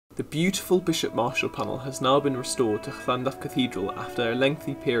The beautiful Bishop Marshall panel has now been restored to Llandaff Cathedral after a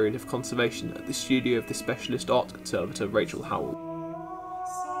lengthy period of conservation at the studio of the specialist art conservator Rachel Howells.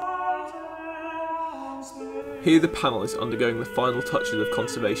 Here the panel is undergoing the final touches of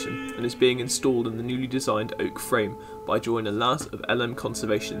conservation and is being installed in the newly designed oak frame by joiner Laz of LM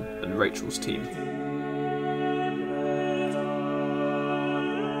Conservation and Rachel's team.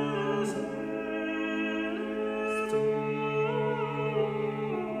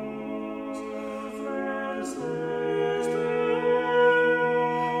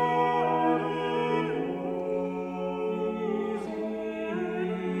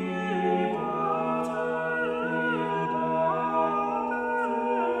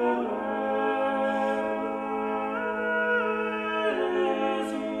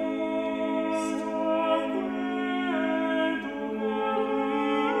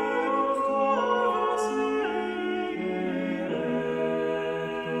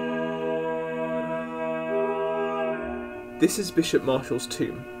 This is Bishop Marshall's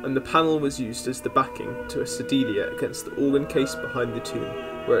tomb, and the panel was used as the backing to a sedilia against the organ case behind the tomb,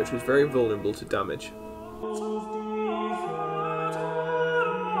 where it was very vulnerable to damage.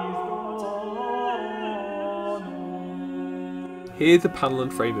 Here the panel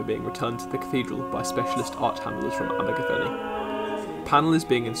and frame are being returned to the cathedral by specialist art handlers from Abergavenny. The panel is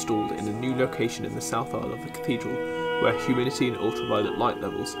being installed in a new location in the south aisle of the cathedral, where humidity and ultraviolet light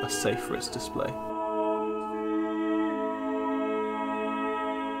levels are safe for its display.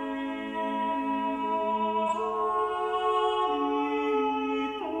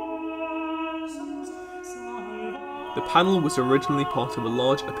 The panel was originally part of a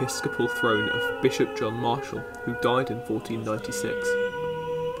large episcopal throne of Bishop John Marshall, who died in 1496.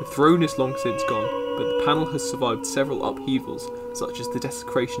 The throne is long since gone, but the panel has survived several upheavals, such as the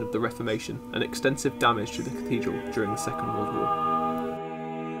desecration of the Reformation and extensive damage to the cathedral during the Second World War.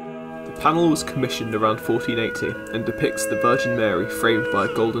 The panel was commissioned around 1480 and depicts the Virgin Mary framed by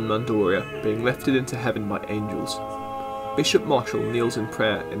a golden mandoria being lifted into heaven by angels. Bishop Marshall kneels in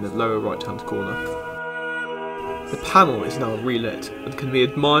prayer in the lower right-hand corner. The panel is now relit and can be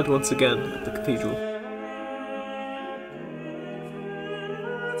admired once again at the cathedral.